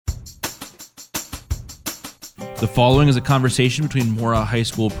The following is a conversation between Mora High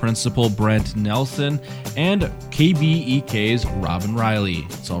School Principal Brent Nelson and KBEK's Robin Riley.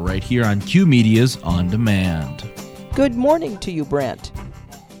 It's all right here on Q Media's On Demand. Good morning to you, Brent.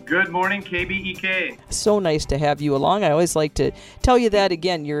 Good morning, KBEK. So nice to have you along. I always like to tell you that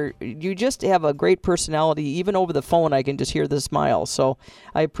again. You just have a great personality. Even over the phone, I can just hear the smile. So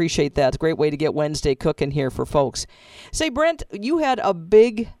I appreciate that. It's a great way to get Wednesday cooking here for folks. Say, Brent, you had a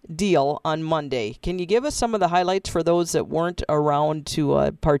big deal on Monday. Can you give us some of the highlights for those that weren't around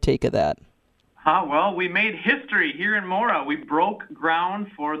to partake of that? Well, we made history here in Mora. We broke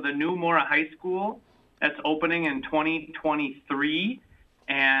ground for the new Mora High School that's opening in 2023.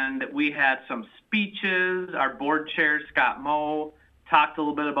 And we had some speeches. Our board chair, Scott Moe, talked a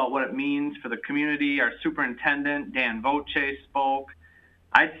little bit about what it means for the community. Our superintendent, Dan Voce, spoke.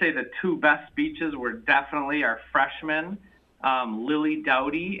 I'd say the two best speeches were definitely our freshmen, Lily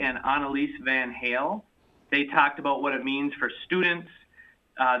Dowdy and Annalise Van Hale. They talked about what it means for students.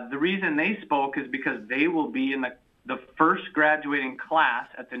 The reason they spoke is because they will be in the first graduating class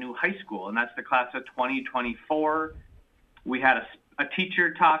at the new high school, and that's the class of 2024. We had a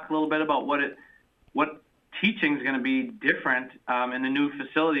teacher talk a little bit about what teaching is going to be different in the new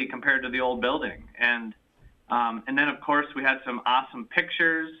facility compared to the old building. And then, of course, we had some awesome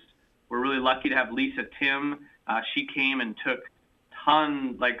pictures. We're really lucky to have Lisa Tim. She came and took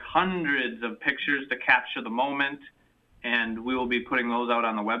hundreds of pictures to capture the moment. And we will be putting those out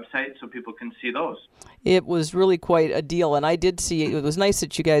on the website so people can see those. It was really quite a deal, and I did see it. It was nice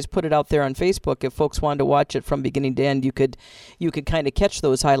that you guys put it out there on Facebook. If folks wanted to watch it from beginning to end, you could kind of catch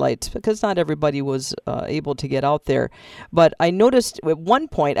those highlights because not everybody was able to get out there. But I noticed at one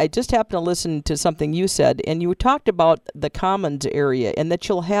point, I just happened to listen to something you said, and you talked about the commons area and that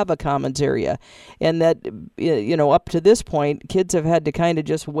you'll have a commons area, and that up to this point, kids have had to kind of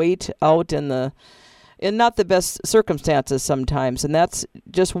just wait out in not the best circumstances sometimes, and that's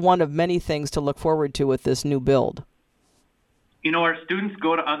just one of many things to look forward to with this new build. Our students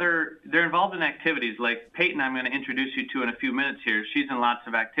they're involved in activities like Peyton I'm going to introduce you to in a few minutes here. She's in lots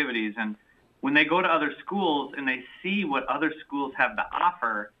of activities, and when they go to other schools and they see what other schools have to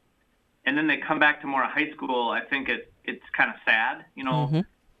offer, and then they come back to Mora High School, I think it's kind of sad. Mm-hmm.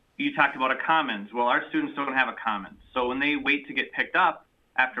 You talked about a commons. Well, our students don't have a commons. So when they wait to get picked up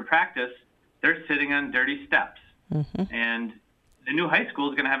after practice, they're sitting on dirty steps. Mm-hmm. And the new high school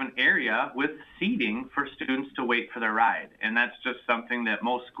is going to have an area with seating for students to wait for their ride. And that's just something that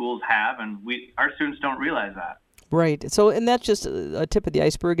most schools have, and our students don't realize that. Right. So, and that's just a tip of the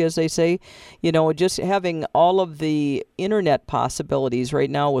iceberg, as they say. Just having all of the internet possibilities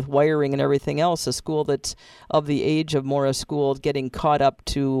right now with wiring and everything else, a school that's of the age of Mora School getting caught up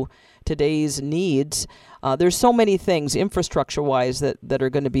to today's needs. There's so many things infrastructure-wise that are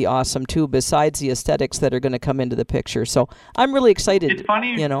going to be awesome, too, besides the aesthetics that are going to come into the picture. So I'm really excited. It's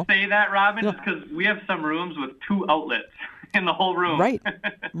funny you say that, Robin, because we have some rooms with 2 outlets in the whole room.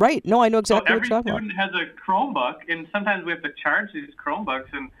 Right. No, I know exactly what you're talking about. Every student has a Chromebook, and sometimes we have to charge these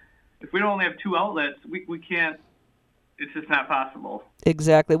Chromebooks, and if we don't only have 2 outlets, we can't. It's just not possible.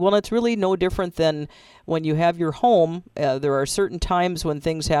 Exactly. Well, it's really no different than when you have your home. There are certain times when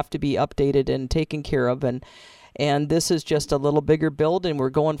things have to be updated and taken care of, and this is just a little bigger build, and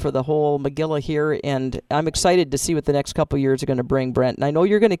we're going for the whole Magilla here, and I'm excited to see what the next couple of years are going to bring, Brent. And I know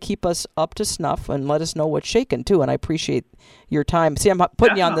you're going to keep us up to snuff and let us know what's shaking, too, and I appreciate your time. See, I'm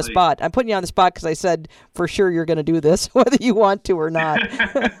putting you on the spot. I'm putting you on the spot because I said for sure you're going to do this, whether you want to or not.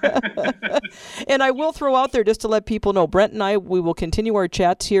 And I will throw out there, just to let people know, Brent and we will continue our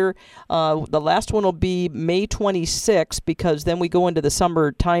chats here. The last one will be May 26th, because then we go into the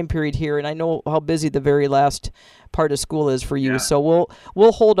summer time period here, and I know how busy the very last part of school is for you. Yeah. So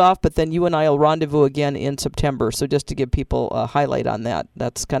we'll hold off, but then you and I will rendezvous again in September. So just to give people a highlight on that,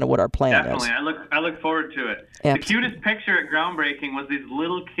 that's kind of what our plan is. Definitely. I look forward to it. Absolutely. The cutest picture at groundbreaking was these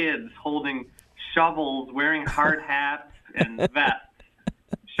little kids holding shovels, wearing hard hats and vests,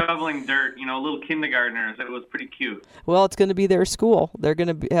 shoveling dirt, little kindergartners. It was pretty cute. Well, it's going to be their school. They're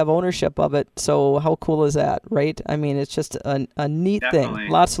going to have ownership of it. So how cool is that, right? I mean, it's just a neat thing.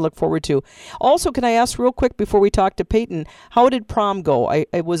 Lots to look forward to. Also, can I ask real quick before we talk to Peyton, how did prom go?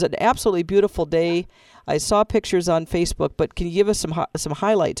 It was an absolutely beautiful day. I saw pictures on Facebook, but can you give us some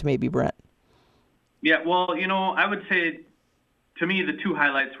highlights maybe, Brent? Yeah, well, I would say, to me, the 2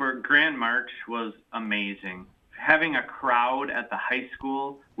 highlights were Grand March was amazing. Having a crowd at the high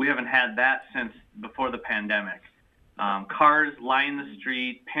school, we haven't had that since before the pandemic. Cars line the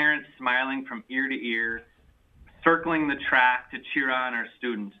street, parents smiling from ear to ear, circling the track to cheer on our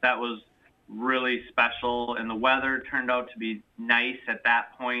students. That was really special, and the weather turned out to be nice at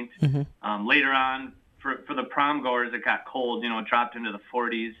that point. Mm-hmm. Later on, for the prom goers, it got cold. It dropped into the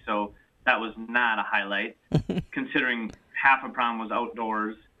 40s, so that was not a highlight, considering half of prom was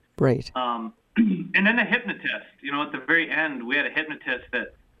outdoors. Right. And then the hypnotist. At the very end, we had a hypnotist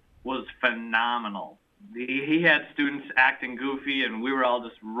that was phenomenal. He had students acting goofy, and we were all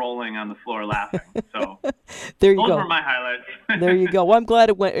just rolling on the floor laughing. So there you those go. were my highlights. There you go. Well, I'm glad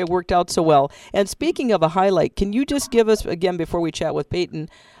it worked out so well. And speaking of a highlight, can you just give us, again, before we chat with Peyton,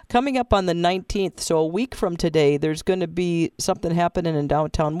 coming up on the 19th, so a week from today, there's going to be something happening in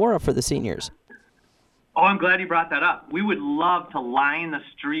downtown Mora for the seniors. Oh, I'm glad you brought that up. We would love to line the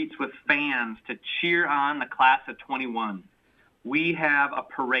streets with fans to cheer on the class of 21. We have a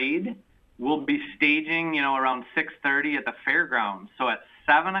parade. We'll be staging, around 6:30 at the fairgrounds. So at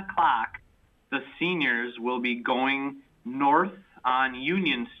 7 o'clock, the seniors will be going north on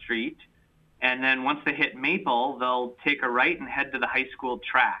Union Street. And then once they hit Maple, they'll take a right and head to the high school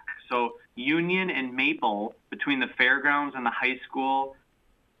track. So Union and Maple, between the fairgrounds and the high school,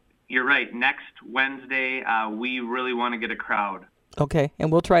 you're right. Next Wednesday, we really want to get a crowd. Okay,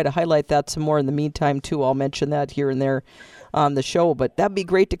 and we'll try to highlight that some more in the meantime, too. I'll mention that here and there on the show, but that'd be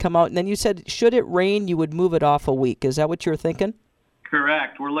great to come out. And then you said, should it rain, you would move it off a week. Is that what you're thinking?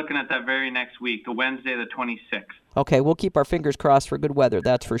 Correct. We're looking at that very next week, the Wednesday, the 26th. Okay, we'll keep our fingers crossed for good weather,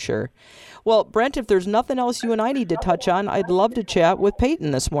 that's for sure. Well, Brent, if there's nothing else you and I need to touch on, I'd love to chat with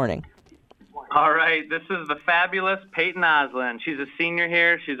Peyton this morning. All right, this is the fabulous Peyton Oslin. She's a senior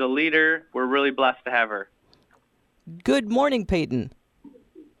here. She's a leader. We're really blessed to have her. Good morning, Peyton.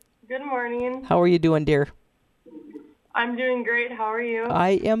 Good morning. How are you doing, dear? I'm doing great. How are you? I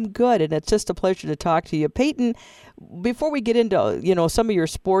am good, and it's just a pleasure to talk to you. Peyton, before we get into some of your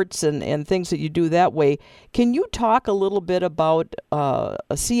sports and things that you do that way, can you talk a little bit about a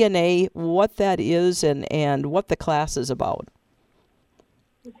CNA, what that is, and what the class is about?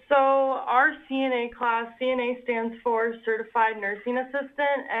 So our CNA class, CNA stands for Certified Nursing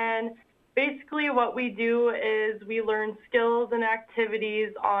Assistant, and basically what we do is we learn skills and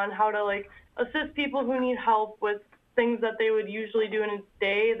activities on how to assist people who need help with things that they would usually do in a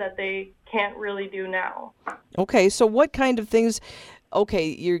day that they can't really do now. Okay, so what kind of things,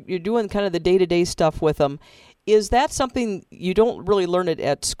 you're doing kind of the day-to-day stuff with them. Is that something you don't really learn it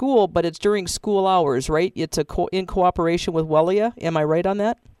at school, but it's during school hours, right? It's in cooperation with Wellia. Am I right on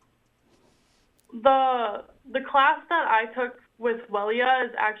that? The class that I took with Wellia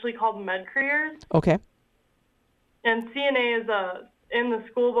is actually called MedCareers. Okay. And CNA is in the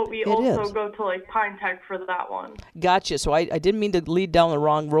school, but we also go to Pine Tech for that one. Gotcha. So I didn't mean to lead down the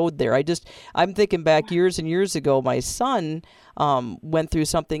wrong road there. I'm thinking back years and years ago, my son went through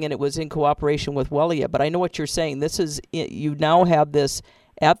something and it was in cooperation with Wellia. But I know what you're saying. This is, you now have this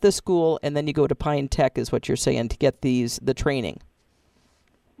at the school, and then you go to Pine Tech is what you're saying to get the training.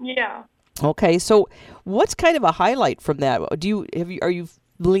 Yeah. Okay. So what's kind of a highlight from that? Are you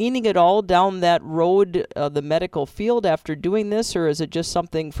leaning it all down that road, the medical field, after doing this, or is it just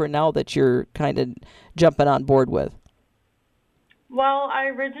something for now that you're kind of jumping on board with? Well, I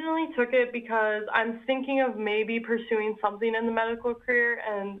originally took it because I'm thinking of maybe pursuing something in the medical career,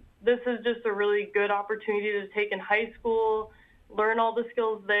 and this is just a really good opportunity to take in high school, learn all the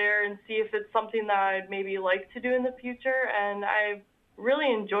skills there, and see if it's something that I'd maybe like to do in the future. And I've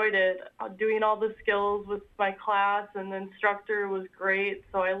really enjoyed it, doing all the skills with my class, and the instructor was great,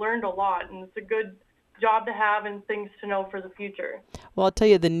 so I learned a lot, and it's a good job to have and things to know for the future. Well, I'll tell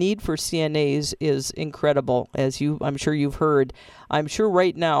you, the need for CNAs is incredible, I'm sure you've heard. I'm sure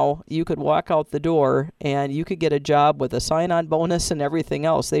right now you could walk out the door and you could get a job with a sign-on bonus and everything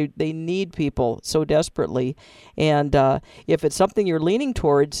else. They need people so desperately, and if it's something you're leaning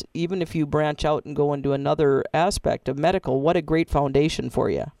towards, even if you branch out and go into another aspect of medical, what a great foundation for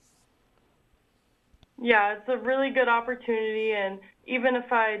you. Yeah, it's a really good opportunity, and even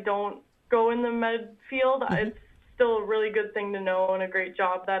if I don't go in the med field, it's still a really good thing to know and a great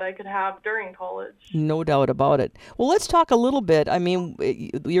job that I could have during college. No doubt about it. Well, let's talk a little bit. I mean,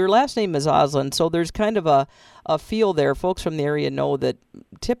 your last name is Oslin, so there's kind of a feel there. Folks from the area know that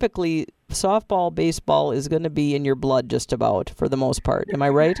typically softball, baseball is going to be in your blood just about for the most part. Am I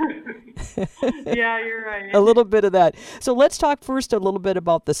right? Yeah, you're right. A little bit of that. So let's talk first a little bit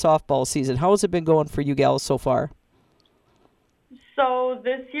about the softball season. How has it been going for you gals so far? So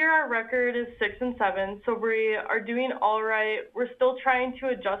this year our record is 6-7, so we are doing all right. We're still trying to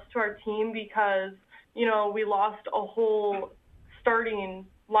adjust to our team because, we lost a whole starting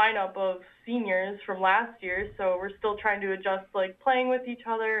lineup of seniors from last year, so we're still trying to adjust, playing with each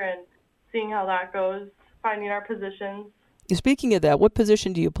other and seeing how that goes, finding our positions. Speaking of that, what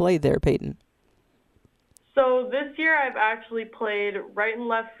position do you play there, Peyton? So this year I've actually played right and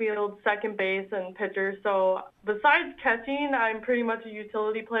left field, second base, and pitcher. So besides catching, I'm pretty much a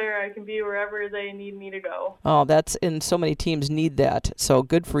utility player. I can be wherever they need me to go. Oh, and so many teams need that. So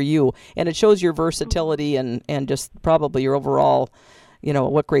good for you. And it shows your versatility and just probably your overall,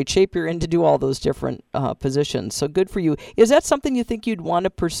 what great shape you're in to do all those different positions. So good for you. Is that something you think you'd want to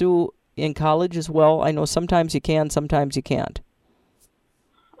pursue in college as well? I know sometimes you can, sometimes you can't.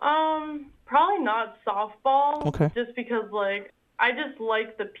 Probably not softball. Okay. Just because, I just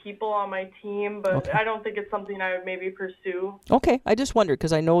like the people on my team, but Okay. I don't think it's something I would maybe pursue. Okay, I just wondered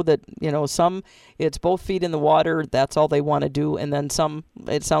because I know that, some it's both feet in the water, that's all they want to do, and then some,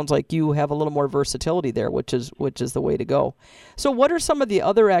 it sounds like you have a little more versatility there, which is the way to go. So what are some of the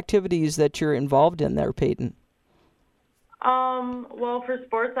other activities that you're involved in there, Peyton? Well, for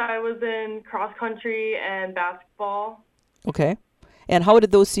sports, I was in cross country and basketball. Okay. And how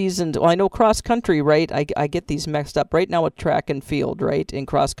did those seasons, well, I know cross country, right? I get these mixed up. Right now with track and field, right? And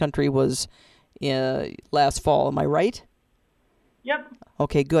cross country was last fall, am I right? Yep.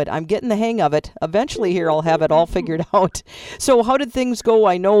 Okay, good. I'm getting the hang of it. Eventually here I'll have it all figured out. So how did things go?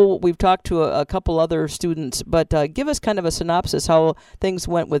 I know we've talked to a couple other students, but give us kind of a synopsis how things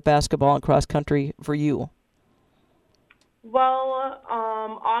went with basketball and cross country for you. Well,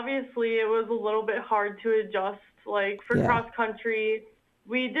 obviously it was a little bit hard to adjust. For cross country,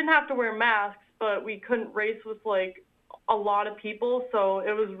 we didn't have to wear masks, but we couldn't race with a lot of people, so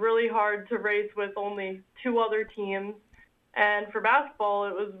it was really hard to race with only 2 other teams. And for basketball,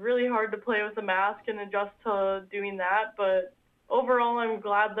 it was really hard to play with a mask and adjust to doing that, but overall I'm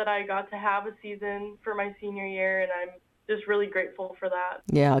glad that I got to have a season for my senior year, and I'm just really grateful for that.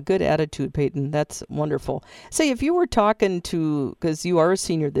 Yeah, good attitude, Peyton. That's wonderful. Say, if you were talking to, because you are a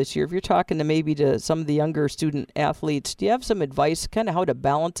senior this year, if you're talking to maybe to some of the younger student athletes, do you have some advice, kind of how to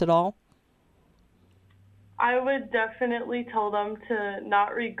balance it all? I would definitely tell them to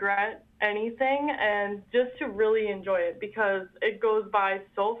not regret anything and just to really enjoy it, because it goes by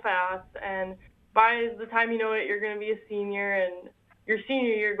so fast, and by the time you know it, you're going to be a senior, and your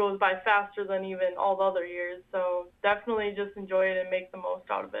senior year goes by faster than even all the other years. So definitely just enjoy it and make the most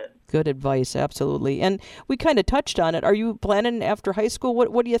out of it. Good advice, absolutely. And we kind of touched on it. Are you planning after high school?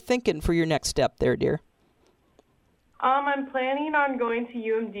 What are you thinking for your next step there, dear? I'm planning on going to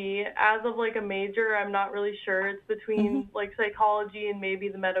UMD. As of a major, I'm not really sure. It's between psychology and maybe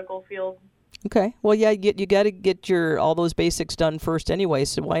the medical field. Okay. Well, yeah, you got to get all those basics done first anyway,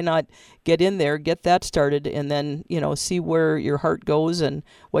 so why not get in there, get that started, and then, see where your heart goes and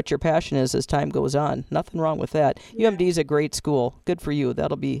what your passion is as time goes on. Nothing wrong with that. Yeah. UMD is a great school. Good for you.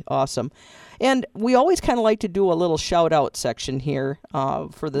 That'll be awesome. And we always kind of like to do a little shout-out section here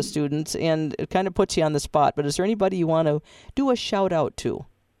for the students, and it kind of puts you on the spot, but is there anybody you want to do a shout-out to?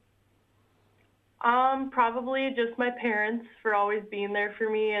 Probably just my parents for always being there for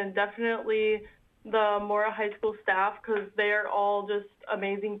me, and definitely the Mora High School staff, because they are all just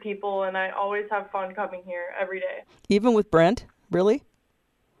amazing people, and I always have fun coming here every day. Even with Brent? Really?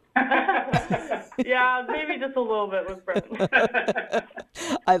 Yeah, maybe just a little bit with Brent.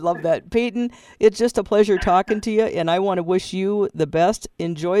 I love that. Peyton, it's just a pleasure talking to you, and I want to wish you the best.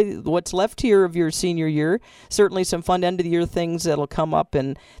 Enjoy what's left here of your senior year. Certainly some fun end-of-the-year things that'll come up,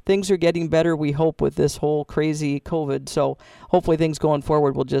 and things are getting better, we hope, with this whole crazy COVID. So hopefully things going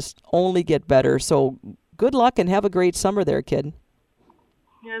forward will just only get better. So good luck and have a great summer there, kid.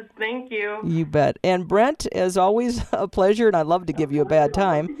 Yes, thank you. You bet. And Brent, as always, a pleasure, and I'd love to give you a bad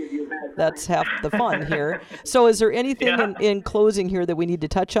time. That's half the fun here. So is there anything in closing here that we need to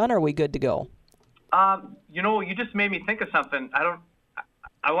touch on, or are we good to go? You just made me think of something.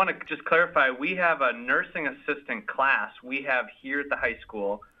 I want to just clarify. We have a nursing assistant class we have here at the high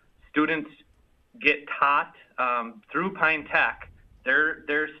school. Students get taught through Pine Tech.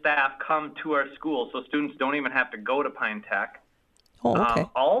 Their staff come to our school, so students don't even have to go to Pine Tech. Oh, okay.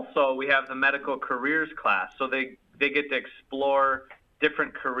 Also, we have the medical careers class, so they get to explore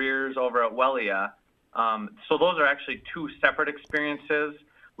different careers over at Wellia. So those are actually 2 separate experiences.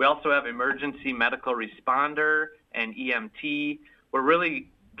 We also have emergency medical responder and EMT. We're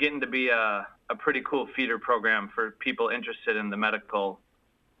really getting to be a pretty cool feeder program for people interested in the medical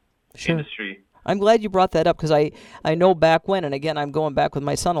industry. I'm glad you brought that up, because I know back when, and again, I'm going back with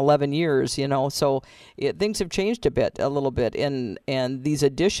my son 11 years, so things have changed a little bit, and these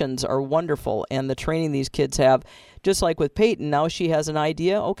additions are wonderful, and the training these kids have, just like with Peyton, now she has an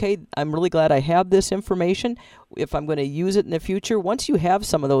idea, okay, I'm really glad I have this information. If I'm going to use it in the future, once you have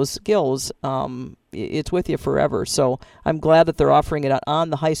some of those skills, it's with you forever. So I'm glad that they're offering it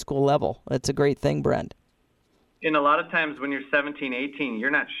on the high school level. That's a great thing, Brent. And a lot of times when you're 17, 18, you're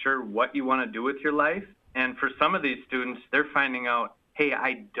not sure what you want to do with your life. And for some of these students, they're finding out, hey,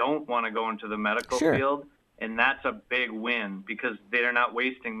 I don't want to go into the medical Sure. field. And that's a big win because they're not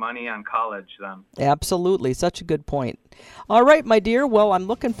wasting money on college then. Absolutely. Such a good point. All right, my dear. Well, I'm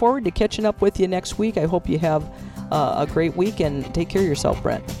looking forward to catching up with you next week. I hope you have a great week, and take care of yourself,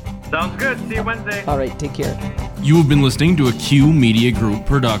 Brent. Sounds good. See you Wednesday. All right. Take care. You have been listening to a Q Media Group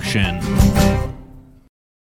production.